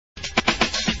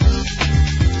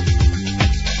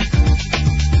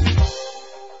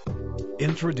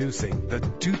Introducing the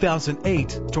 2008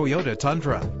 Toyota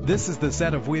Tundra. This is the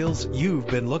set of wheels you've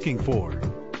been looking for.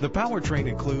 The powertrain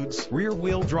includes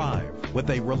rear-wheel drive with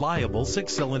a reliable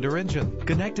 6-cylinder engine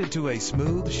connected to a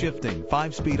smooth shifting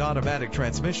 5-speed automatic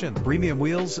transmission. Premium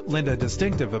wheels lend a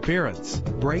distinctive appearance.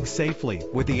 Brake safely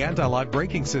with the anti-lock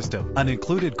braking system. An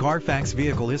included Carfax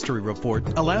vehicle history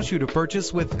report allows you to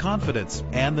purchase with confidence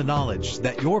and the knowledge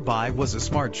that your buy was a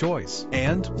smart choice.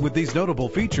 And with these notable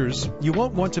features, you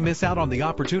won't want to miss out on the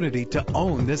opportunity to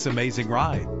own this amazing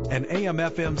ride. An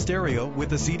AM/FM stereo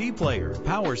with a CD player,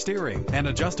 power steering, and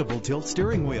adjustable tilt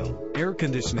steering wheel, air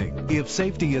conditioning. If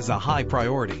safety is a high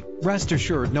priority, rest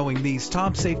assured knowing these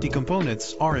top safety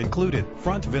components are included: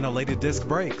 front ventilated disc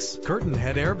brakes, curtain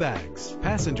head airbags,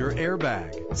 passenger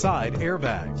airbag, side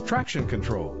airbag, traction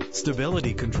control,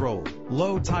 stability control,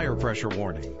 low tire pressure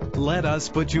warning. Let us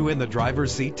put you in the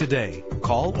driver's seat today.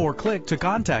 Call or click to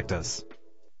contact us.